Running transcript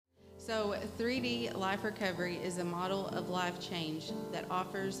So 3D Life Recovery is a model of life change that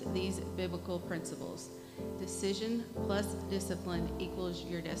offers these biblical principles. Decision plus discipline equals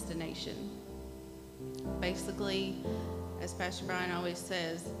your destination. Basically, as Pastor Brian always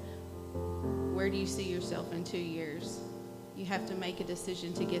says, where do you see yourself in 2 years? You have to make a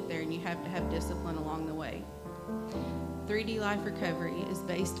decision to get there, and you have to have discipline along the way. 3D Life Recovery is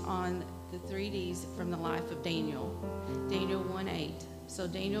based on the 3Ds from the life of Daniel. Daniel 1:8. So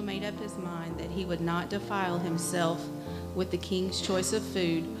Daniel made up his mind that he would not defile himself with the king's choice of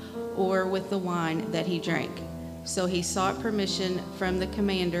food or with the wine that he drank. So he sought permission from the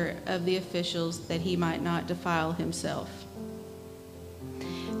commander of the officials that he might not defile himself.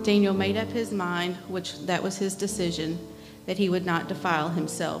 Daniel made up his mind, that was his decision, that he would not defile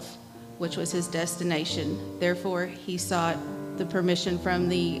himself, which was his destination. Therefore, he sought the permission from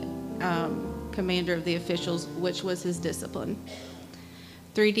the commander of the officials, which was his discipline.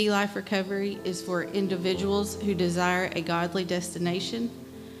 3D Life Recovery is for individuals who desire a godly destination.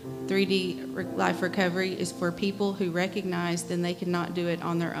 3D Life Recovery is for people who recognize that they cannot do it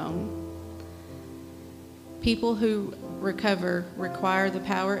on their own. People who recover require the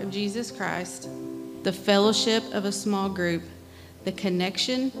power of Jesus Christ, the fellowship of a small group, the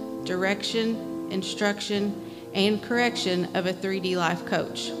connection, direction, instruction, and correction of a 3D Life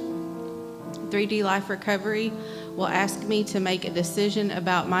coach. 3D Life Recovery will ask me to make a decision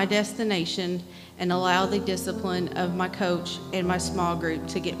about my destination and allow the discipline of my coach and my small group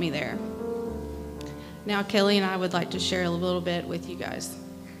to get me there. Now, Kelly and I would like to share a little bit with you guys.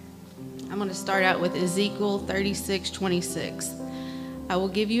 I'm going to start out with Ezekiel 36:26. I will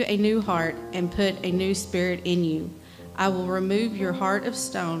give you a new heart and put a new spirit in you. I will remove your heart of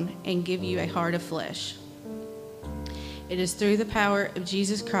stone and give you a heart of flesh. It is through the power of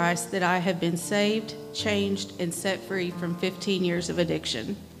Jesus Christ that I have been saved, changed, and set free from 15 years of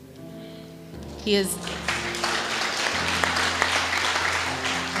addiction. He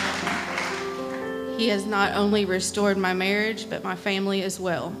has not only restored my marriage, but my family as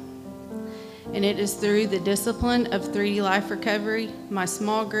well. And it is through the discipline of 3D Life Recovery, my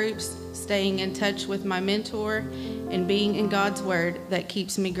small groups, staying in touch with my mentor, and being in God's Word that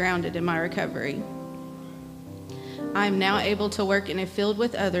keeps me grounded in my recovery. I am now able to work in a field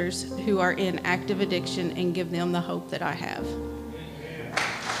with others who are in active addiction and give them the hope that I have.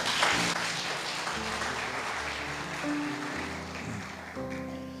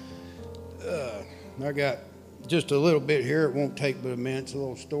 I got just a little bit here. It won't take but a minute. It's a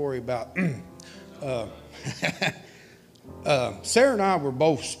little story about Sarah and I were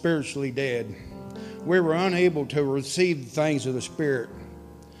both spiritually dead. We were unable to receive the things of the Spirit.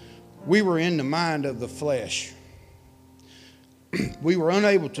 We were in the mind of the flesh. We were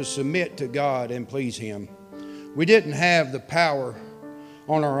unable to submit to God and please Him. We didn't have the power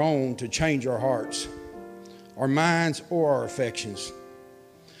on our own to change our hearts, our minds, or our affections.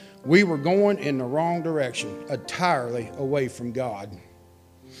 We were going in the wrong direction, entirely away from God.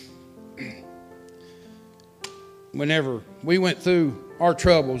 Whenever we went through our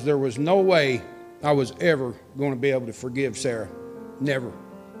troubles, there was no way I was ever going to be able to forgive Sarah. Never.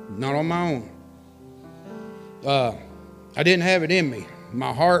 Not on my own. I didn't have it in me.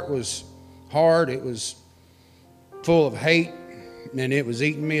 My heart was hard. It was full of hate, and it was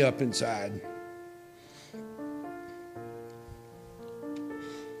eating me up inside.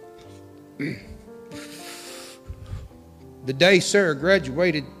 The day Sarah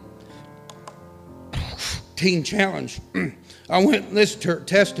graduated Teen Challenge, I went and listened to her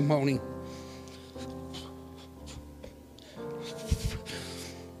testimony.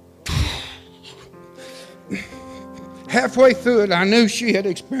 Halfway through it, I knew she had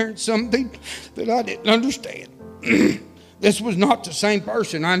experienced something that I didn't understand. This was not the same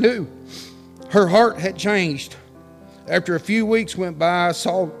person. I knew her heart had changed. After a few weeks went by, I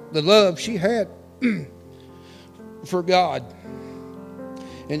saw the love she had for God.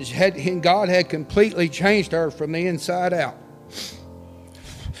 And God had completely changed her from the inside out.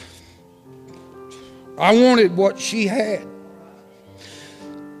 I wanted what she had.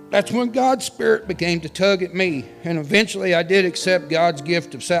 That's when God's Spirit began to tug at me, and eventually I did accept God's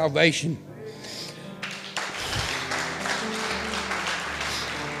gift of salvation.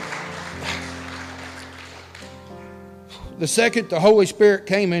 The second the Holy Spirit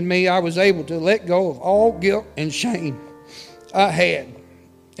came in me, I was able to let go of all guilt and shame I had,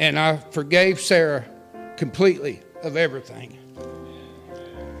 and I forgave Sarah completely of everything.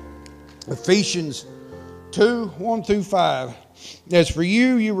 Ephesians 2:1-5. As for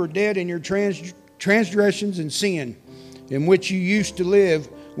you, you were dead in your transgressions and sin, in which you used to live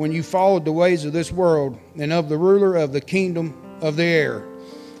when you followed the ways of this world and of the ruler of the kingdom of the air,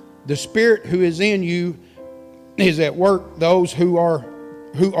 The Spirit who is in you is at work those who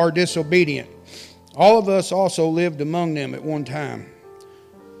are disobedient. All of us also lived among them at one time,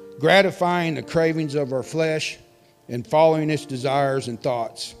 gratifying the cravings of our flesh and following its desires and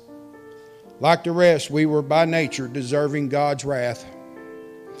thoughts. Like the rest, we were by nature deserving God's wrath.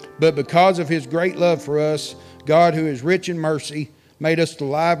 But because of his great love for us, God, who is rich in mercy, made us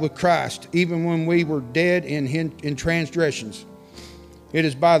alive with Christ, even when we were dead in transgressions. It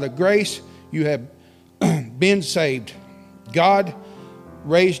is by the grace you have been saved. God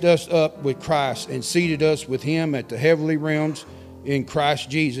raised us up with Christ and seated us with him at the heavenly realms in Christ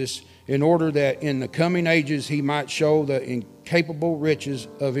Jesus, in order that in the coming ages he might show the incapable riches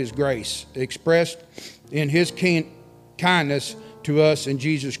of his grace, expressed in his kindness to us in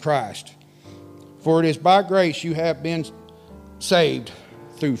Jesus Christ. For it is by grace you have been saved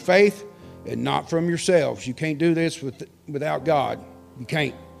through faith, and not from yourselves. You can't do this without God. You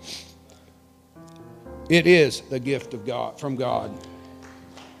can't. It is the gift of God, from God.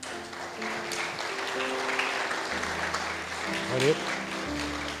 That it?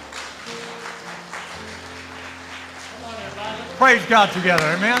 Praise God together.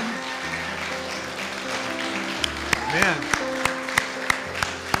 Amen. Amen.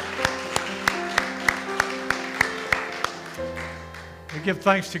 We give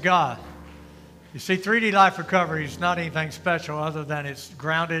thanks to God. You see, 3D Life Recovery is not anything special other than it's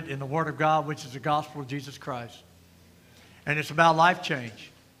grounded in the Word of God, which is the gospel of Jesus Christ. And it's about life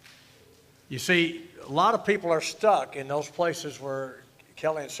change. You see, a lot of people are stuck in those places where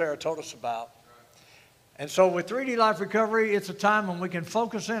Kelly and Sarah told us about. And so with 3D Life Recovery, it's a time when we can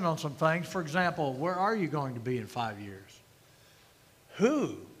focus in on some things. For example, where are you going to be in 5 years?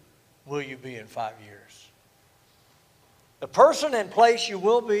 Who will you be in 5 years? The person and place you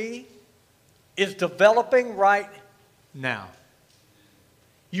will be is developing right now.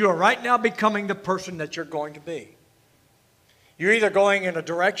 You are right now becoming the person that you're going to be. You're either going in a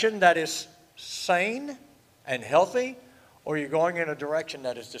direction that is sane and healthy, or you're going in a direction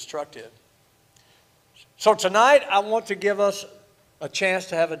that is destructive. So tonight, I want to give us a chance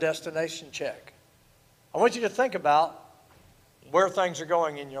to have a destination check. I want you to think about where things are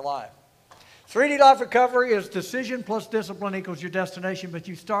going in your life. 3D Life Recovery is decision plus discipline equals your destination, but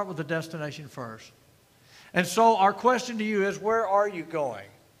you start with the destination first. And so our question to you is, where are you going?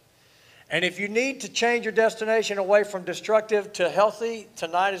 And if you need to change your destination away from destructive to healthy,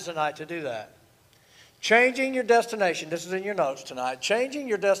 tonight is the night to do that. Changing your destination, this is in your notes tonight, changing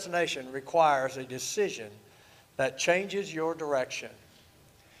your destination requires a decision that changes your direction.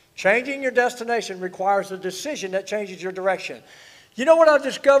 Changing your destination requires a decision that changes your direction. You know what I've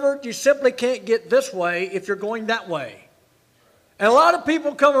discovered? You simply can't get this way if you're going that way. And a lot of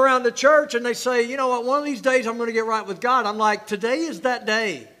people come around the church and they say, you know what, one of these days I'm going to get right with God. I'm like, today is that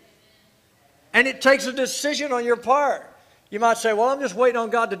day. And it takes a decision on your part. You might say, well, I'm just waiting on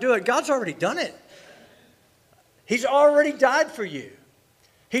God to do it. God's already done it. He's already died for you.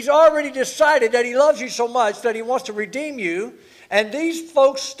 He's already decided that he loves you so much that he wants to redeem you. And these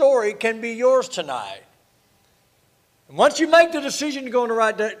folks' story can be yours tonight. And once you make the decision to go in the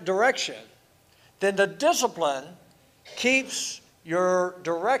right direction, then the discipline keeps your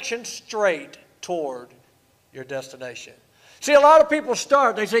direction straight toward your destination. See, a lot of people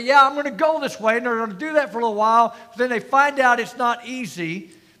start, they say, yeah, I'm going to go this way, and they're going to do that for a little while. Then they find out it's not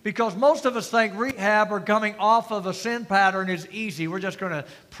easy, because most of us think rehab or coming off of a sin pattern is easy. We're just going to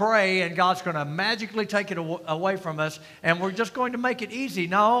pray, and God's going to magically take it away from us, and we're just going to make it easy.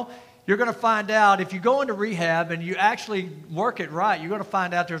 No, you're going to find out if you go into rehab and you actually work it right, you're going to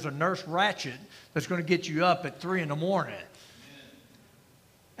find out there's a Nurse Ratched that's going to get you up at 3 in the morning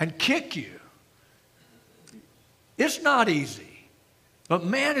and kick you. It's not easy, but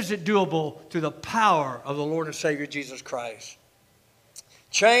man, is it doable through the power of the Lord and Savior Jesus Christ.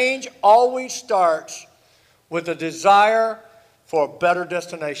 Change always starts with a desire for a better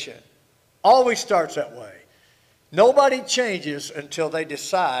destination. Always starts that way. Nobody changes until they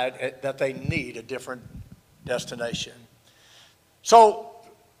decide that they need a different destination. So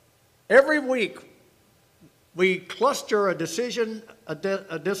every week we cluster a decision, a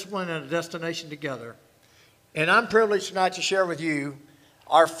discipline, and a destination together. And I'm privileged tonight to share with you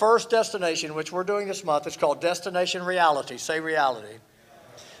our first destination, which we're doing this month. It's called Destination Reality. Say reality.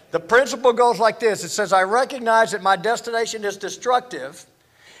 The principle goes like this. It says, I recognize that my destination is destructive,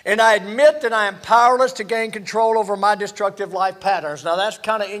 and I admit that I am powerless to gain control over my destructive life patterns. Now, that's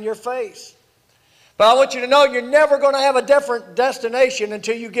kind of in your face. But I want you to know you're never going to have a different destination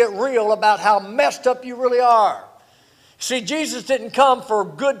until you get real about how messed up you really are. See, Jesus didn't come for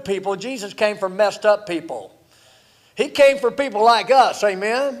good people. Jesus came for messed up people. He came for people like us,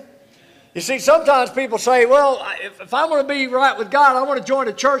 amen? You see, sometimes people say, well, if I want to be right with God, I want to join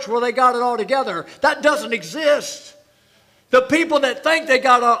a church where they got it all together. That doesn't exist. The people that think they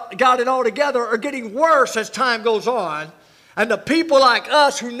got it all together are getting worse as time goes on. And the people like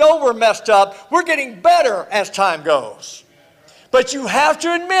us who know we're messed up, we're getting better as time goes. But you have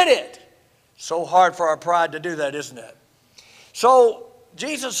to admit it. So hard for our pride to do that, isn't it? So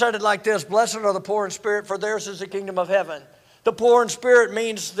Jesus said it like this: blessed are the poor in spirit, for theirs is the kingdom of heaven. The poor in spirit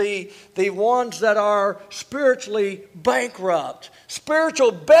means the ones that are spiritually bankrupt,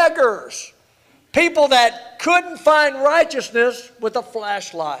 spiritual beggars, people that couldn't find righteousness with a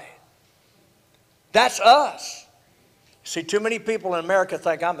flashlight. That's us. See, too many people in America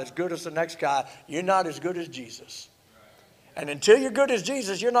think I'm as good as the next guy. You're not as good as Jesus. And until you're good as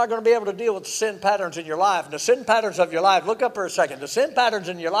Jesus, you're not going to be able to deal with the sin patterns in your life. And the sin patterns of your life, look up for a second, the sin patterns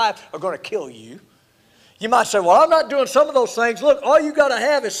in your life are going to kill you. You might say, well, I'm not doing some of those things. Look, all you got to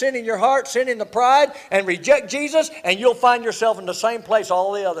have is sin in your heart, sin in the pride, and reject Jesus, and you'll find yourself in the same place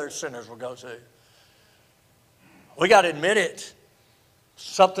all the other sinners will go to. We got to admit it.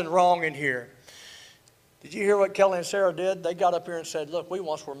 Something wrong in here. Did you hear what Kelly and Sarah did? They got up here and said, look, we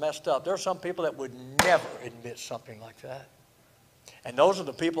once were messed up. There are some people that would never admit something like that. And those are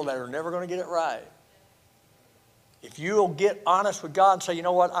the people that are never going to get it right. If you'll get honest with God and say, you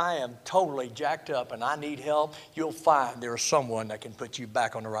know what, I am totally jacked up and I need help, you'll find there is someone that can put you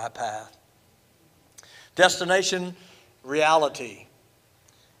back on the right path. Destination reality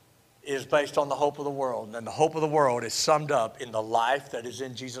is based on the hope of the world. And the hope of the world is summed up in the life that is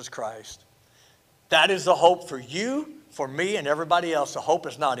in Jesus Christ. That is the hope for you, for me, and everybody else. The hope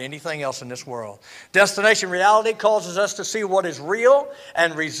is not anything else in this world. Destination reality causes us to see what is real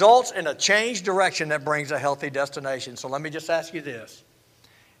and results in a changed direction that brings a healthy destination. So let me just ask you this.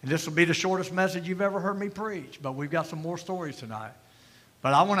 And this will be the shortest message you've ever heard me preach, but we've got some more stories tonight.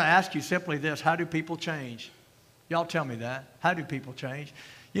 But I want to ask you simply this: how do people change? Y'all tell me that. How do people change?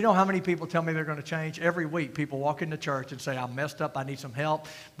 You know how many people tell me they're going to change? Every week people walk into church and say, I'm messed up, I need some help,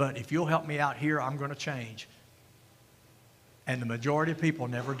 but if you'll help me out here, I'm going to change. And the majority of people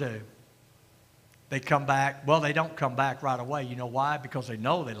never do. They come back. Well, they don't come back right away. You know why? Because they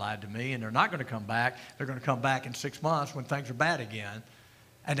know they lied to me, and they're not going to come back. They're going to come back in 6 months when things are bad again,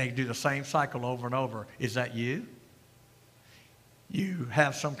 and they do the same cycle over and over. Is that you? You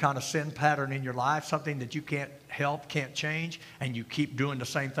have some kind of sin pattern in your life, something that you can't help, can't change, and you keep doing the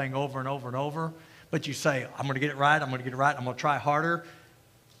same thing over and over and over. But you say, I'm going to get it right, I'm going to get it right, I'm going to try harder,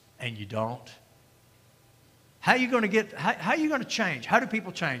 and you don't. How are you going to change? How do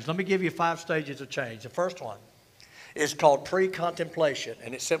people change? Let me give you 5 stages of change. The first one is called pre-contemplation,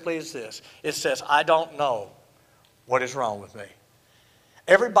 and it simply is this. It says, I don't know what is wrong with me.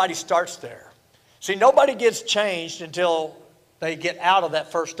 Everybody starts there. See, nobody gets changed until they get out of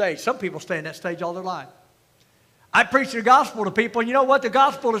that first stage. Some people stay in that stage all their life. I preach the gospel to people, and you know what? The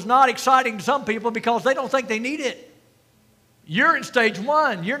gospel is not exciting to some people because they don't think they need it. You're in stage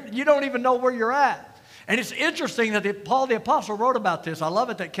 1. You don't even know where you're at. And it's interesting that Paul the Apostle wrote about this. I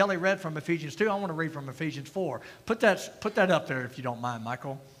love it that Kelly read from Ephesians 2. I want to read from Ephesians 4. Put that up there if you don't mind,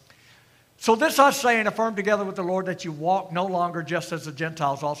 Michael. So this I say and affirm together with the Lord, that you walk no longer just as the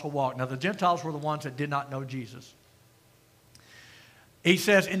Gentiles also walk. Now the Gentiles were the ones that did not know Jesus. He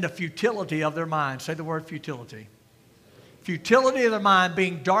says, in the futility of their mind. Say the word futility. Futility of their mind,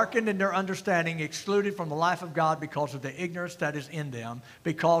 being darkened in their understanding, excluded from the life of God because of the ignorance that is in them,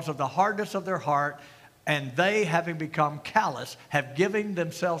 because of the hardness of their heart, and they, having become callous, have given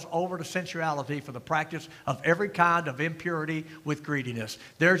themselves over to sensuality for the practice of every kind of impurity with greediness.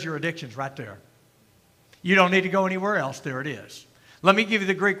 There's your addictions right there. You don't need to go anywhere else. There it is. Let me give you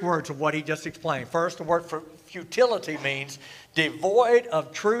the Greek words of what he just explained. First, the word for futility means devoid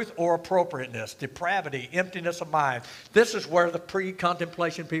of truth or appropriateness, depravity, emptiness of mind. This is where the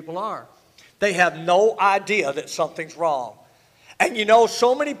pre-contemplation people are. They have no idea that something's wrong. And you know,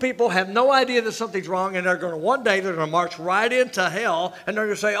 so many people have no idea that something's wrong, and one day they're going to march right into hell, and they're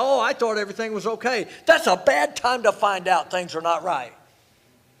going to say, oh, I thought everything was okay. That's a bad time to find out things are not right.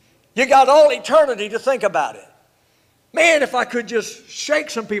 You got all eternity to think about it. Man, if I could just shake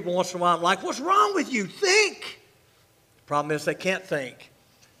some people once in a while, I'm like, what's wrong with you? Think. The problem is they can't think.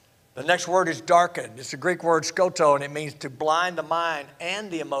 The next word is darkened. It's the Greek word skoto, and it means to blind the mind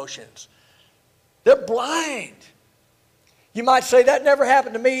and the emotions. They're blind. You might say, that never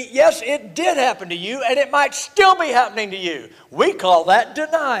happened to me. Yes, it did happen to you, and it might still be happening to you. We call that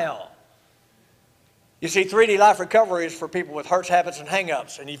denial. You see, 3D Life Recovery is for people with hurts, habits, and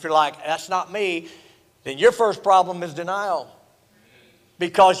hang-ups. And if you're like, that's not me, then your first problem is denial.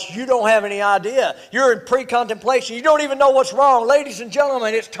 because you don't have any idea. You're in pre-contemplation. You don't even know what's wrong. Ladies and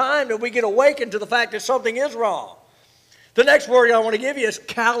gentlemen, it's time that we get awakened to the fact that something is wrong. The next word I want to give you is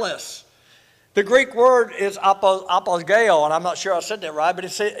callous. The Greek word is aposgeo, and I'm not sure I said that right, but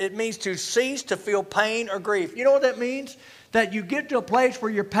it means to cease to feel pain or grief. You know what that means? That you get to a place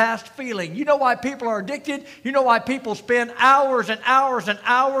where you're past feeling. You know why people are addicted? You know why people spend hours and hours and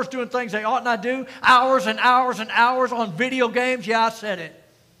hours doing things they ought not do? Hours and hours and hours on video games? Yeah, I said it.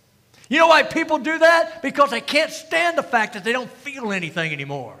 You know why people do that? Because they can't stand the fact that they don't feel anything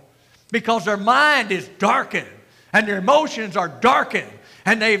anymore. Because their mind is darkened and their emotions are darkened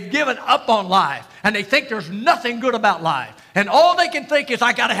and they've given up on life and they think there's nothing good about life. And all they can think is,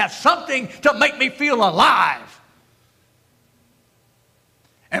 I got to have something to make me feel alive.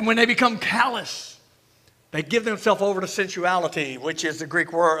 And when they become callous, they give themselves over to sensuality, which is the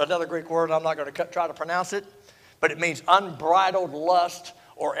Greek word, another Greek word. I'm not going to try to pronounce it, but it means unbridled lust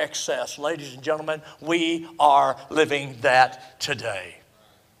or excess. Ladies and gentlemen, we are living that today.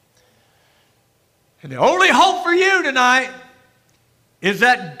 And the only hope for you tonight is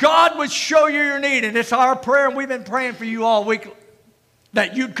that God would show you your need. And it's our prayer, and we've been praying for you all week,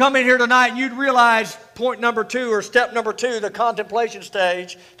 that you'd come in here tonight and you'd realize point number 2 or step number 2, the contemplation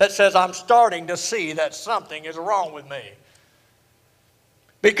stage, that says I'm starting to see that something is wrong with me.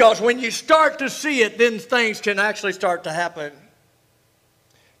 Because when you start to see it, then things can actually start to happen.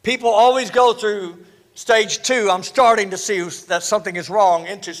 People always go through stage 2, I'm starting to see that something is wrong,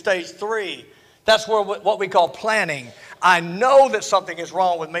 into stage 3. That's where what we call planning. I know that something is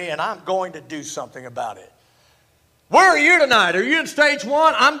wrong with me and I'm going to do something about it. Where are you tonight? Are you in stage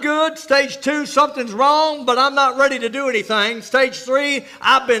 1? I'm good. Stage 2, something's wrong, but I'm not ready to do anything. Stage 3,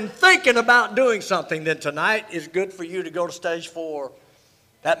 I've been thinking about doing something. Then tonight is good for you to go to stage 4.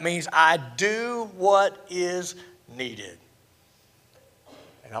 That means I do what is needed.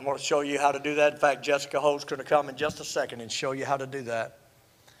 And I'm going to show you how to do that. In fact, Jessica Holt's going to come in just a second and show you how to do that.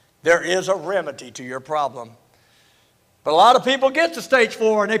 There is a remedy to your problem. But a lot of people get to stage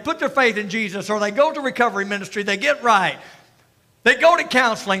 4 and they put their faith in Jesus, or they go to recovery ministry, they get right. They go to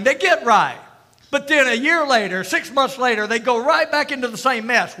counseling, they get right. But then a year later, 6 months later, they go right back into the same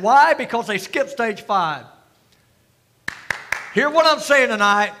mess. Why? Because they skipped stage 5. Hear what I'm saying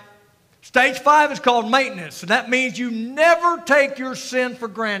tonight. Stage 5 is called maintenance, and that means you never take your sin for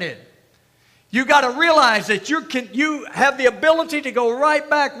granted. You got to realize that you have the ability to go right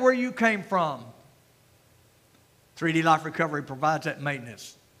back where you came from. 3D Life Recovery provides that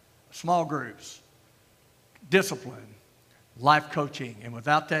maintenance. Small groups, discipline, life coaching, and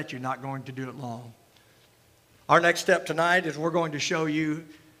without that, you're not going to do it long. Our next step tonight is we're going to show you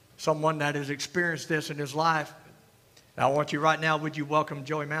someone that has experienced this in his life. Now, I want you right now, would you welcome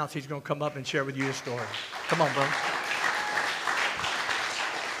Joey Mounts? He's going to come up and share with you his story. Come on, brother.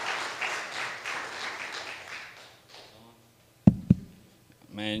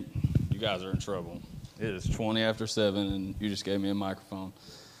 Man, you guys are in trouble. It is 20 after 7, and you just gave me a microphone.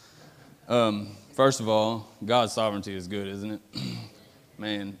 First of all, God's sovereignty is good, isn't it?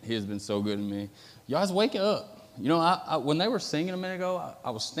 Man, He has been so good to me. You guys wake up. You know, when they were singing a minute ago, I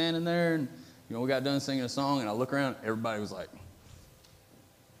was standing there, and we got done singing a song, and I look around, everybody was like,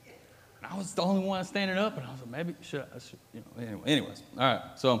 I was the only one standing up, and I was like, maybe should I anyways. All right,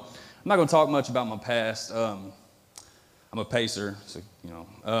 so I'm not going to talk much about my past. I'm a pacer, so,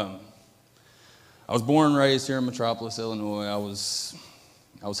 I was born and raised here in Metropolis, Illinois. I was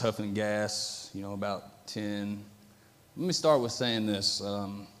huffing gas, about 10. Let me start with saying this.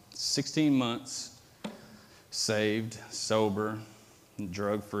 16 months, saved, sober,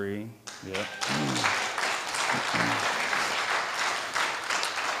 drug-free. Yep.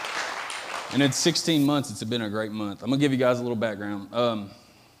 And in 16 months, it's been a great month. I'm going to give you guys a little background. I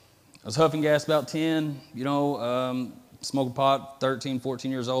was huffing gas about 10, smoking pot, 13, 14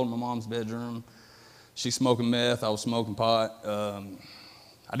 years old in my mom's bedroom. She's smoking meth, I was smoking pot.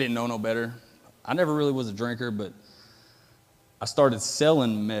 I didn't know no better. I never really was a drinker, but I started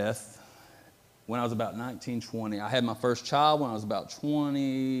selling meth when I was about 19, 20. I had my first child when I was about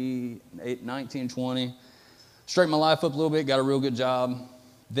 28, 19, 20. Straightened my life up a little bit, got a real good job.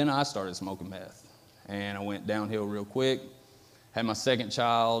 Then I started smoking meth, and I went downhill real quick. Had my second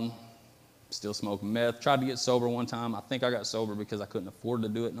child, still smoking meth. Tried to get sober one time. I think I got sober because I couldn't afford to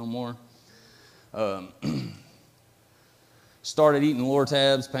do it no more. Started eating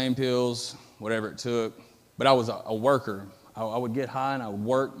Lortabs, pain pills, whatever it took. But I was a worker. I would get high and I would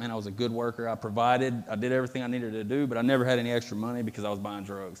work. Man, I was a good worker. I provided. I did everything I needed to do, but I never had any extra money because I was buying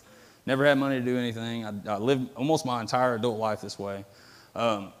drugs. Never had money to do anything. I lived almost my entire adult life this way.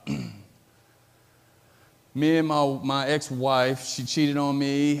 Me and my ex-wife, she cheated on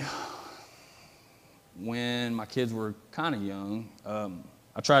me when my kids were kind of young.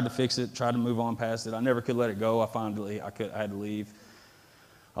 I tried to fix it, tried to move on past it. I never could let it go. I had to leave.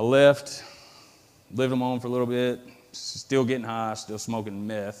 I left, lived on my own for a little bit, still getting high, still smoking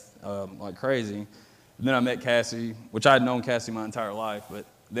meth like crazy. And then I met Cassie, which I had known Cassie my entire life, but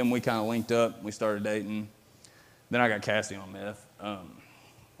then we kind of linked up, we started dating. Then I got Cassie on meth.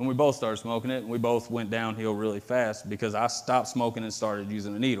 When we both started smoking it, we both went downhill really fast because I stopped smoking and started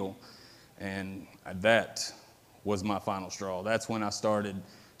using a needle. And that was my final straw. That's when I started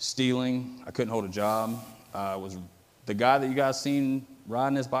stealing. I couldn't hold a job. I was the guy that you guys seen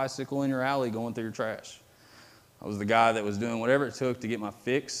riding his bicycle in your alley going through your trash. I was the guy that was doing whatever it took to get my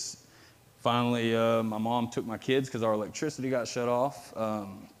fix. Finally, my mom took my kids because our electricity got shut off.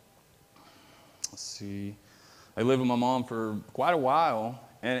 Let's see. I lived with my mom for quite a while,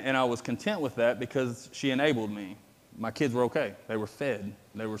 and I was content with that because she enabled me. My kids were okay. They were fed.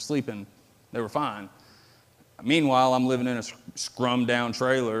 They were sleeping. They were fine. Meanwhile, I'm living in a scrummed-down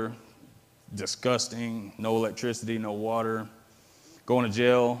trailer, disgusting, no electricity, no water, going to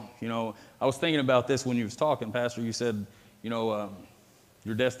jail. You know, I was thinking about this when you was talking, Pastor. You said, you know,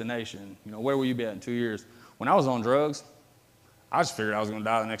 your destination. You know, where will you be at in 2 years? When I was on drugs, I just figured I was going to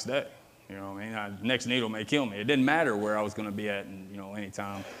die the next day. You know what I mean? Next needle may kill me. It didn't matter where I was going to be at in, any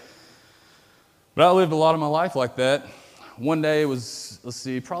time. But I lived a lot of my life like that. One day it was,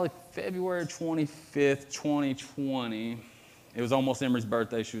 probably February 25th, 2020. It was almost Emery's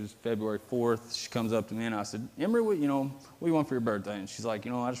birthday. She was February 4th. She comes up to me and I said, Emery, what do you want for your birthday? And she's like,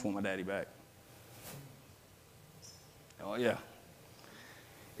 I just want my daddy back. Oh, yeah.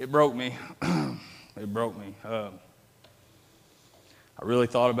 It broke me. It broke me. I really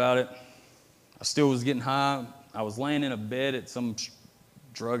thought about it. I still was getting high. I was laying in a bed at some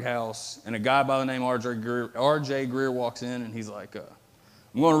drug house, and a guy by the name R.J. Greer walks in, and he's like,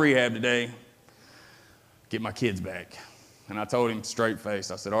 I'm going to rehab today, get my kids back. And I told him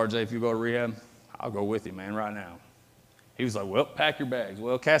straight-faced, I said, RJ, if you go to rehab, I'll go with you, man, right now. He was like, well, pack your bags.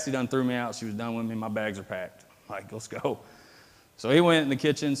 Well, Cassie done threw me out. She was done with me. My bags are packed. I'm like, let's go. So he went in the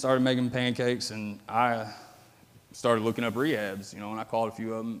kitchen, started making pancakes, and I started looking up rehabs, and I called a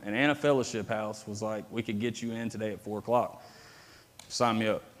few of them. And Anna Fellowship House was like, we could get you in today at 4 o'clock. Sign me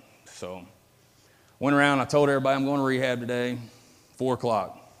up. So went around, I told everybody I'm going to rehab today, 4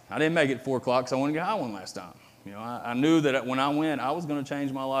 o'clock. I didn't make it 4 o'clock because I wanted to get high one last time. I knew that when I went, I was going to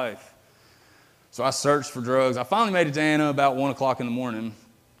change my life. So I searched for drugs. I finally made it to Anna about 1 o'clock in the morning,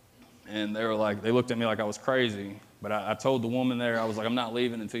 and they looked at me like I was crazy. But I told the woman there, I was like, I'm not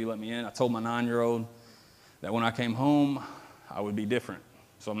leaving until you let me in. I told my 9-year-old that when I came home, I would be different.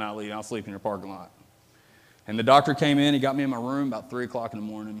 So I'm not leaving. I'll sleep in your parking lot. And the doctor came in. He got me in my room about 3 o'clock in the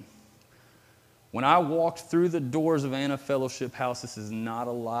morning. When I walked through the doors of Anna Fellowship House, this is not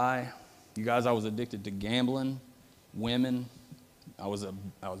a lie. You guys, I was addicted to gambling, women. I was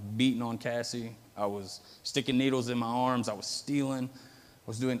beating on Cassie. I was sticking needles in my arms. I was stealing. I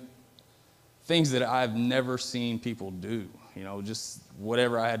was doing things that I've never seen people do. Just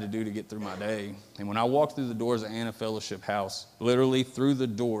whatever I had to do to get through my day. And when I walked through the doors of Anna Fellowship House, literally through the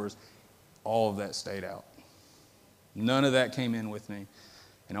doors, all of that stayed out. None of that came in with me.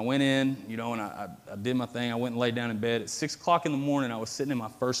 And I went in, and I did my thing. I went and laid down in bed. At 6 o'clock in the morning, I was sitting in my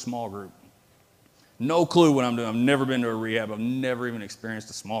first small group. No clue what I'm doing. I've never been to a rehab. I've never even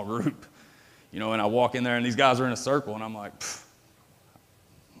experienced a small group. And I walk in there, and these guys are in a circle, and I'm like,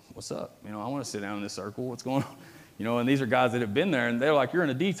 what's up? I want to sit down in this circle. What's going on? And these are guys that have been there, and they're like, you're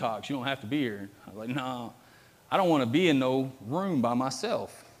in a detox. You don't have to be here. I was like, no, I don't want to be in no room by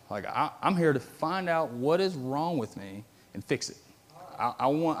myself. Like, I'm here to find out what is wrong with me and fix it. I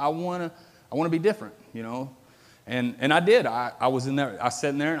want to be different, And I did. I was in there. I sat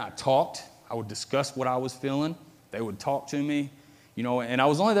in there, and I talked. I would discuss what I was feeling. They would talk to me, and I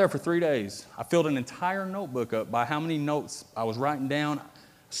was only there for 3 days. I filled an entire notebook up by how many notes I was writing down,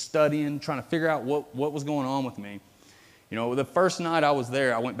 studying, trying to figure out what was going on with me. The first night I was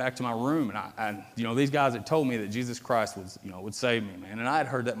there, I went back to my room, and these guys had told me that Jesus Christ would save me, man. And I had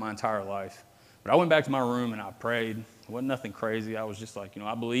heard that my entire life. But I went back to my room and I prayed. It wasn't nothing crazy. I was just like,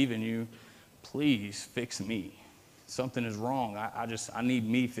 I believe in you. Please fix me. Something is wrong. I need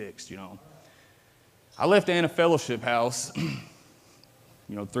me fixed, I left Anna Fellowship House,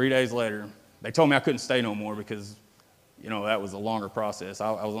 3 days later. They told me I couldn't stay no more because, that was a longer process.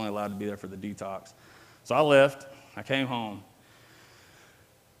 I was only allowed to be there for the detox. So I left. I came home.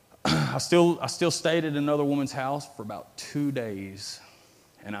 I still stayed at another woman's house for about 2 days.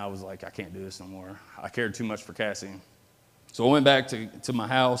 And I was like, I can't do this no more. I cared too much for Cassie. So I went back to my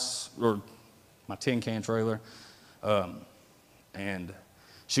house, or my tin can trailer. And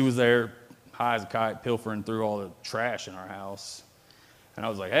she was there, high as a kite, pilfering through all the trash in our house. And I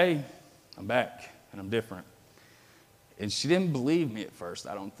was like, hey, I'm back, and I'm different. And she didn't believe me at first,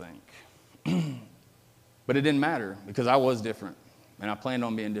 I don't think. But it didn't matter, because I was different, and I planned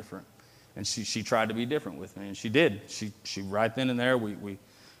on being different. And she tried to be different with me, and she did. She right then and there,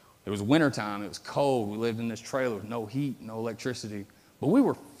 it was wintertime, it was cold, we lived in this trailer with no heat, no electricity. But we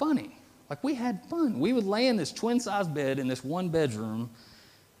were funny. Like, we had fun. We would lay in this twin-size bed in this one bedroom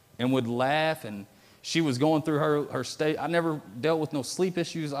and would laugh, and she was going through her state. I never dealt with no sleep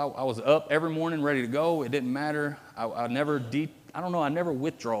issues. I was up every morning ready to go. It didn't matter. I never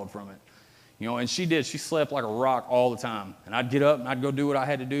withdrawed from it. You know, and she did. She slept like a rock all the time. And I'd get up and I'd go do what I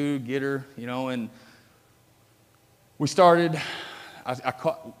had to do, get her, you know, and we started,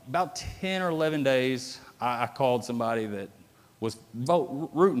 about 10 or 11 days, I called somebody that was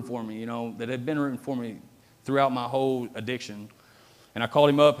rooting for me, you know, that had been rooting for me throughout my whole addiction. And I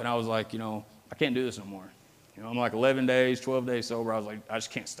called him up and I was like, you know, I can't do this no more. You know, I'm like 11 days, 12 days sober. I was like, I just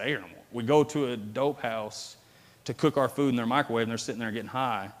can't stay here no more. We go to a dope house to cook our food in their microwave, and they're sitting there getting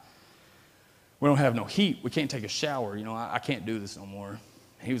high. We don't have no heat. We can't take a shower. You know, I can't do this no more.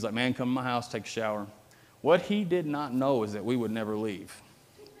 And he was like, man, come to my house, take a shower. What he did not know is that we would never leave.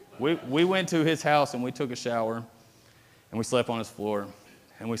 We went to his house and we took a shower, and we slept on his floor,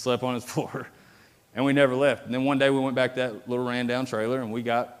 and we slept on his floor, and we never left. And then one day we went back to that little ran-down trailer, and we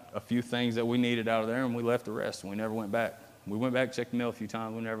got a few things that we needed out of there, and we left the rest, and we never went back. We went back, checked the mail a few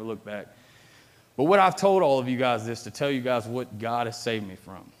times, we never looked back. But what I've told all of you guys is to tell you guys what God has saved me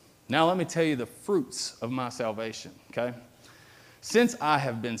from. Now let me tell you the fruits of my salvation, okay? Since I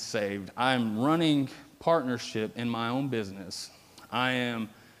have been saved, I am running partnership in my own business. I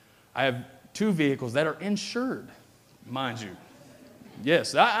have 2 vehicles that are insured, mind you.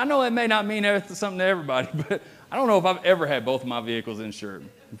 Yes, I know it may not mean something to everybody, but I don't know if I've ever had both of my vehicles insured.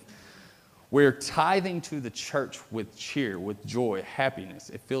 We're tithing to the church with cheer, with joy, happiness.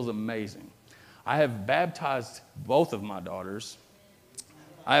 It feels amazing. I have baptized both of my daughters.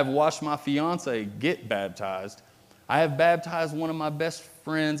 I have watched my fiance get baptized. I have baptized one of my best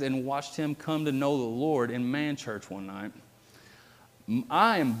friends and watched him come to know the Lord in man church one night.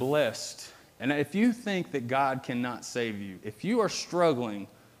 I am blessed. And if you think that God cannot save you, if you are struggling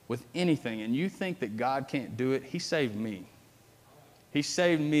with anything and you think that God can't do it, he saved me. He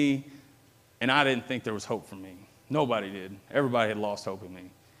saved me, and I didn't think there was hope for me. Nobody did. Everybody had lost hope in me.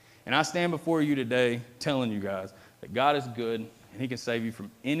 And I stand before you today telling you guys that God is good and he can save you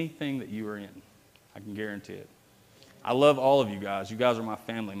from anything that you are in. I can guarantee it. I love all of you guys. You guys are my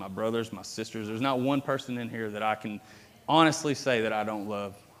family, my brothers, my sisters. There's not one person in here that I can honestly say that I don't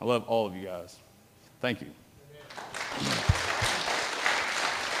love. I love all of you guys. Thank you.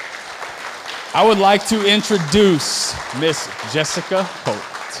 I would like to introduce Miss Jessica Holt.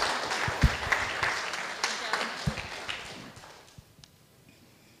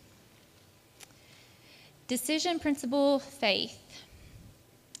 Decision principle faith.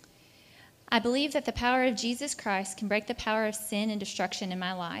 I believe that the power of Jesus Christ can break the power of sin and destruction in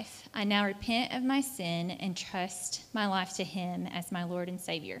my life. I now repent of my sin and trust my life to him as my Lord and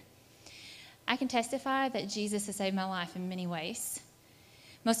Savior. I can testify that Jesus has saved my life in many ways.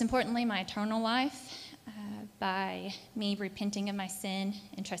 Most importantly, my eternal life, by me repenting of my sin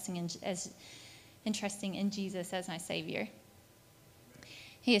and trusting in Jesus as my Savior.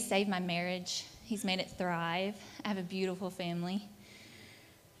 He has saved my marriage. He's made it thrive. I have a beautiful family.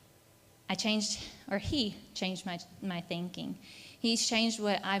 He changed my thinking. He's changed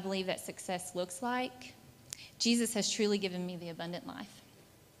what I believe that success looks like. Jesus has truly given me the abundant life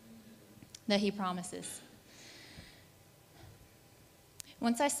that he promises.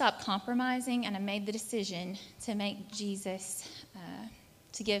 Once I stopped compromising and I made the decision to make Jesus,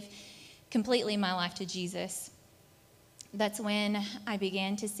 to give completely my life to Jesus, that's when I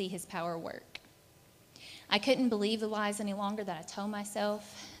began to see his power work. I couldn't believe the lies any longer that I told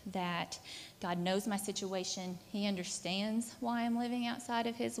myself, that God knows my situation. He understands why I'm living outside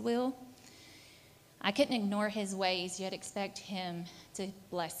of his will. I couldn't ignore his ways, yet expect him to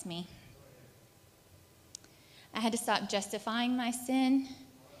bless me. I had to stop justifying my sin.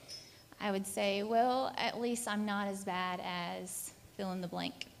 I would say, well, at least I'm not as bad as fill in the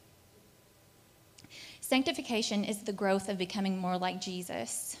blank. Sanctification is the growth of becoming more like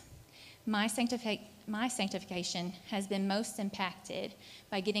Jesus. My sanctification has been most impacted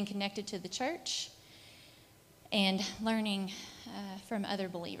by getting connected to the church and learning from other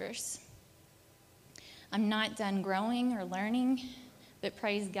believers. I'm not done growing or learning, but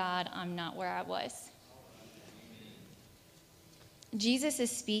praise God, I'm not where I was. Jesus is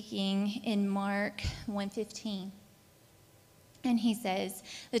speaking in Mark 1:15. And he says,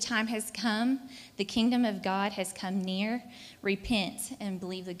 "The time has come, the kingdom of God has come near. Repent and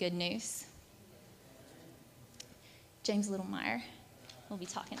believe the good news." James Littlemeyer will be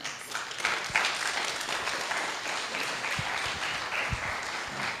talking next.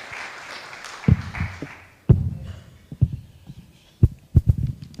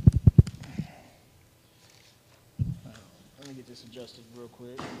 Let me get this adjusted real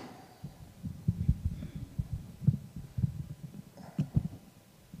quick.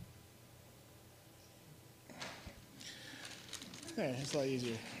 Okay, it's a lot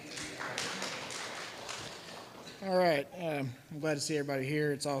easier. All right, I'm glad to see everybody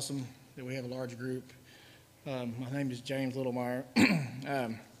here. It's awesome that we have a large group. My name is James Littlemeyer.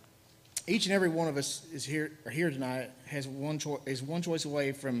 Each and every one of us is here tonight is one choice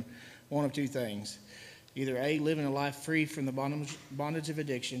away from one of two things: either A, living a life free from the bondage of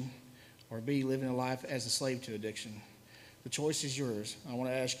addiction, or B, living a life as a slave to addiction. The choice is yours. I want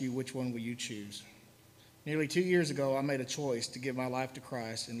to ask you, which one will you choose? Nearly 2 years ago, I made a choice to give my life to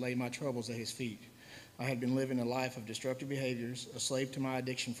Christ and lay my troubles at his feet. I had been living a life of destructive behaviors, a slave to my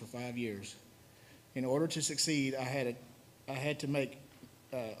addiction for 5 years. In order to succeed, I had to make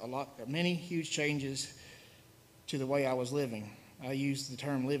many huge changes to the way I was living. I use the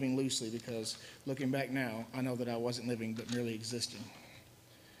term living loosely because looking back now, I know that I wasn't living but merely existing.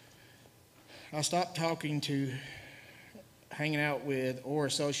 I stopped talking to, hanging out with, or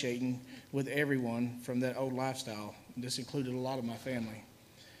associating with everyone from that old lifestyle. This included a lot of my family.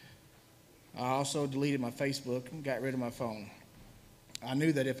 I also deleted my Facebook and got rid of my phone. I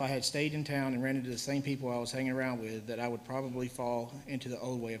knew that if I had stayed in town and ran into the same people I was hanging around with, that I would probably fall into the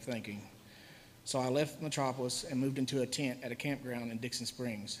old way of thinking. So I left Metropolis and moved into a tent at a campground in Dixon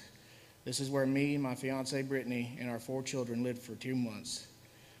Springs. This is where me, my fiancée Brittany, and our 4 children lived for 2 months.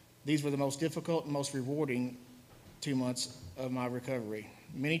 These were the most difficult and most rewarding 2 months of my recovery.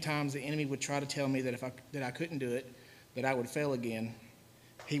 Many times the enemy would try to tell me that I couldn't do it, that I would fail again.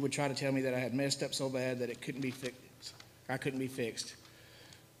 He would try to tell me that I had messed up so bad that it couldn't be fixed. I couldn't be fixed.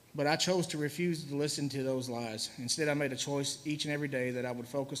 But I chose to refuse to listen to those lies. Instead, I made a choice each and every day that I would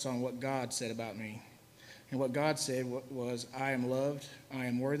focus on what God said about me. And what God said was, I am loved, I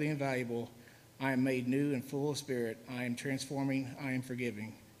am worthy and valuable, I am made new and full of spirit, I am transforming, I am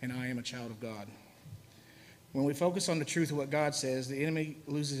forgiving, and I am a child of God. When we focus on the truth of what God says, the enemy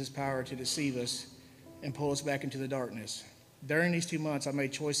loses his power to deceive us and pull us back into the darkness. During these 2 months, I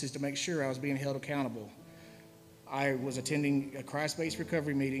made choices to make sure I was being held accountable. I was attending Christ-based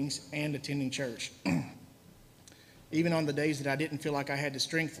recovery meetings and attending church, even on the days that I didn't feel like I had the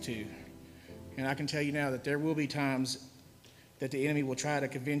strength to. And I can tell you now that there will be times that the enemy will try to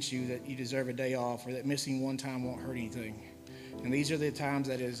convince you that you deserve a day off or that missing one time won't hurt anything. And these are the times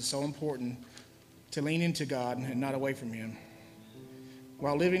that it is so important to lean into God and not away from him.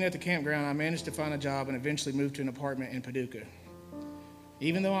 While living at the campground, I managed to find a job and eventually moved to an apartment in Paducah.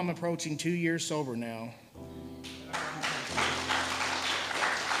 Even though I'm approaching 2 years sober now,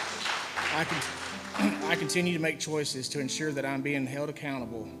 I continue to make choices to ensure that I'm being held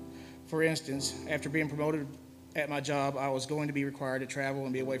accountable. For instance, after being promoted at my job, I was going to be required to travel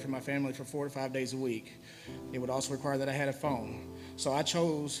and be away from my family for 4 to 5 days a week. It would also require that I had a phone. So I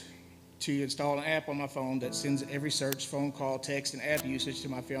chose to install an app on my phone that sends every search, phone call, text, and app usage to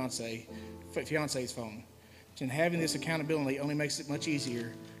my fiance's phone. And having this accountability only makes it much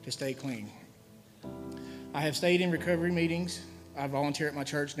easier to stay clean. I have stayed in recovery meetings. I volunteer at my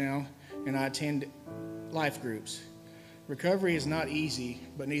church now, and I attend life groups. Recovery is not easy,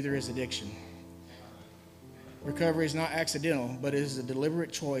 but neither is addiction. Recovery is not accidental, but it is a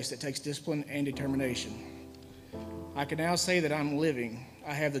deliberate choice that takes discipline and determination. I can now say that I'm living.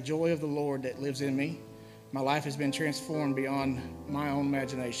 I have the joy of the Lord that lives in me. My life has been transformed beyond my own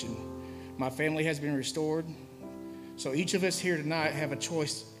imagination. My family has been restored. So each of us here tonight have a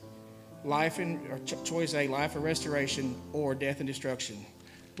choice, choice A, life of restoration or death and destruction.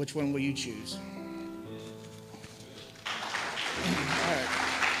 Which one will you choose?